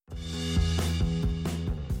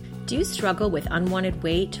Do you struggle with unwanted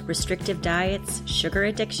weight, restrictive diets, sugar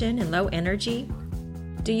addiction, and low energy?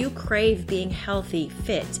 Do you crave being healthy,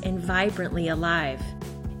 fit, and vibrantly alive?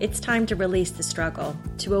 It's time to release the struggle,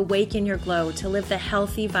 to awaken your glow, to live the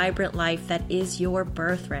healthy, vibrant life that is your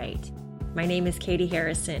birthright. My name is Katie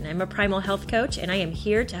Harrison. I'm a primal health coach, and I am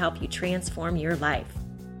here to help you transform your life.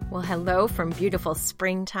 Well, hello from beautiful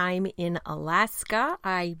springtime in Alaska.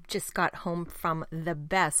 I just got home from the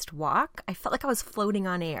best walk. I felt like I was floating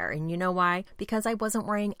on air, and you know why? Because I wasn't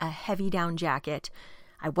wearing a heavy down jacket.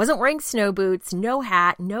 I wasn't wearing snow boots, no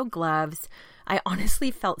hat, no gloves. I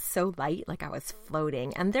honestly felt so light, like I was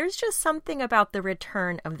floating. And there's just something about the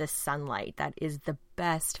return of the sunlight that is the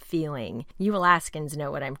best feeling. You Alaskans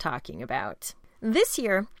know what I'm talking about. This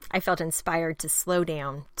year, I felt inspired to slow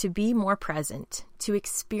down, to be more present, to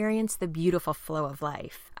experience the beautiful flow of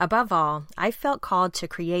life. Above all, I felt called to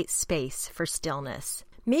create space for stillness.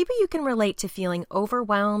 Maybe you can relate to feeling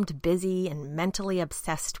overwhelmed, busy, and mentally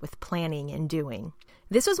obsessed with planning and doing.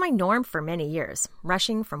 This was my norm for many years,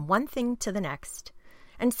 rushing from one thing to the next,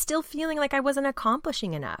 and still feeling like I wasn't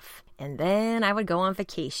accomplishing enough. And then I would go on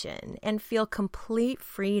vacation and feel complete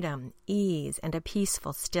freedom, ease, and a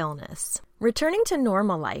peaceful stillness. Returning to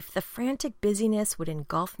normal life, the frantic busyness would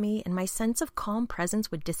engulf me and my sense of calm presence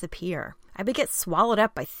would disappear. I would get swallowed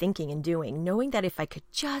up by thinking and doing, knowing that if I could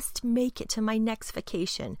just make it to my next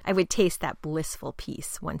vacation, I would taste that blissful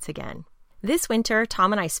peace once again. This winter,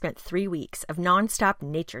 Tom and I spent 3 weeks of nonstop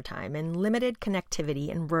nature time and limited connectivity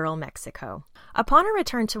in rural Mexico. Upon our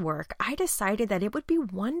return to work, I decided that it would be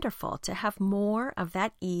wonderful to have more of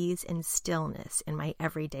that ease and stillness in my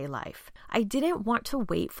everyday life. I didn't want to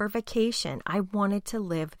wait for vacation. I wanted to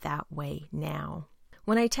live that way now.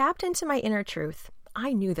 When I tapped into my inner truth,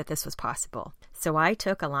 I knew that this was possible, so I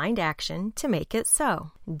took aligned action to make it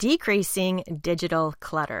so. Decreasing digital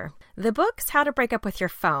clutter. The books How to Break Up with Your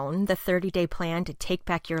Phone, The 30-Day Plan to Take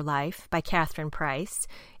Back Your Life by Catherine Price,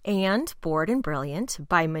 and Bored and Brilliant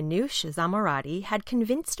by Manoush Zomorodi had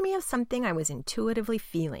convinced me of something I was intuitively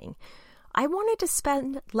feeling. I wanted to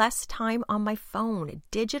spend less time on my phone.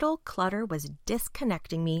 Digital clutter was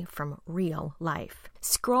disconnecting me from real life.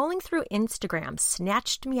 Scrolling through Instagram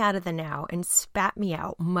snatched me out of the now and spat me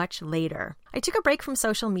out much later. I took a break from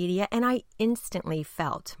social media and I instantly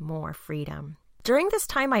felt more freedom. During this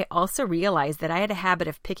time, I also realized that I had a habit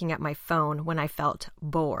of picking up my phone when I felt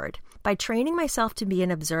bored. By training myself to be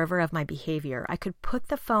an observer of my behavior, I could put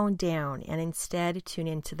the phone down and instead tune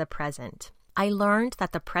into the present. I learned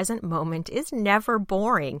that the present moment is never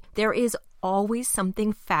boring. There is always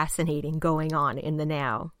something fascinating going on in the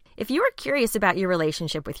now. If you are curious about your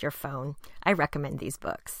relationship with your phone, I recommend these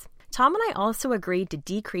books. Tom and I also agreed to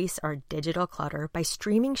decrease our digital clutter by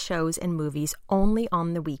streaming shows and movies only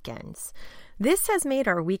on the weekends. This has made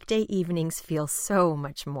our weekday evenings feel so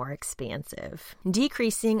much more expansive.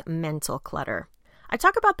 Decreasing mental clutter. I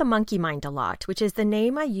talk about the monkey mind a lot, which is the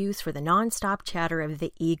name I use for the nonstop chatter of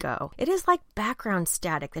the ego. It is like background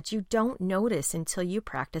static that you don't notice until you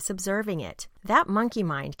practice observing it. That monkey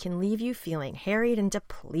mind can leave you feeling harried and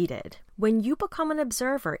depleted. When you become an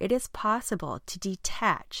observer, it is possible to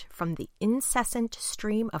detach from the incessant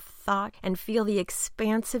stream of thought and feel the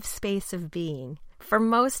expansive space of being. For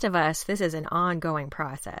most of us, this is an ongoing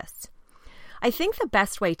process. I think the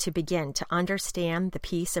best way to begin to understand the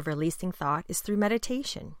peace of releasing thought is through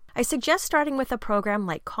meditation. I suggest starting with a program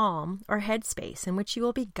like Calm or Headspace, in which you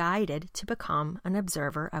will be guided to become an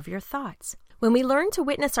observer of your thoughts. When we learn to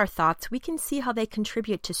witness our thoughts, we can see how they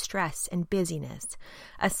contribute to stress and busyness,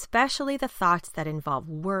 especially the thoughts that involve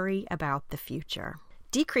worry about the future.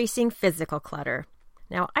 Decreasing physical clutter.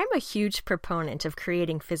 Now, I'm a huge proponent of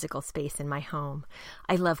creating physical space in my home.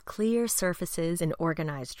 I love clear surfaces and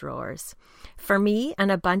organized drawers. For me, an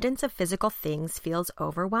abundance of physical things feels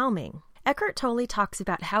overwhelming. Eckhart Tolle talks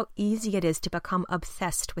about how easy it is to become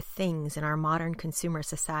obsessed with things in our modern consumer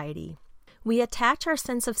society. We attach our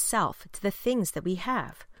sense of self to the things that we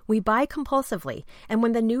have. We buy compulsively, and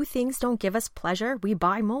when the new things don't give us pleasure, we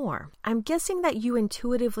buy more. I'm guessing that you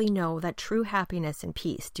intuitively know that true happiness and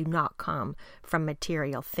peace do not come from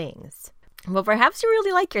material things. Well, perhaps you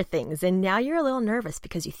really like your things, and now you're a little nervous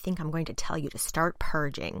because you think I'm going to tell you to start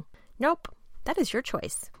purging. Nope, that is your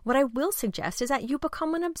choice. What I will suggest is that you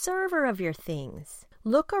become an observer of your things.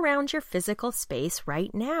 Look around your physical space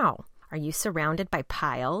right now. Are you surrounded by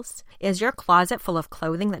piles? Is your closet full of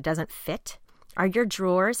clothing that doesn't fit? Are your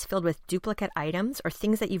drawers filled with duplicate items or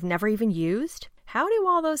things that you've never even used? How do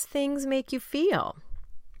all those things make you feel?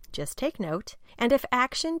 Just take note, and if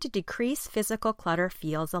action to decrease physical clutter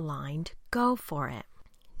feels aligned, go for it.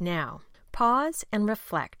 Now, pause and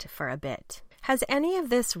reflect for a bit. Has any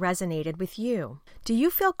of this resonated with you? Do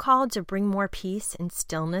you feel called to bring more peace and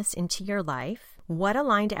stillness into your life? What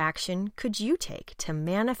aligned action could you take to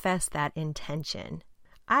manifest that intention?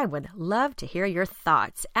 I would love to hear your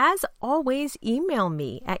thoughts. As always, email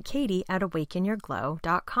me at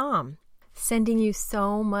katie@awakenyourglow.com. Sending you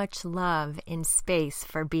so much love and space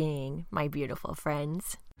for being, my beautiful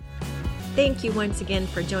friends. Thank you once again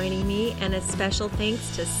for joining me, and a special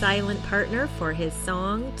thanks to Silent Partner for his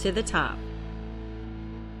song, To the Top.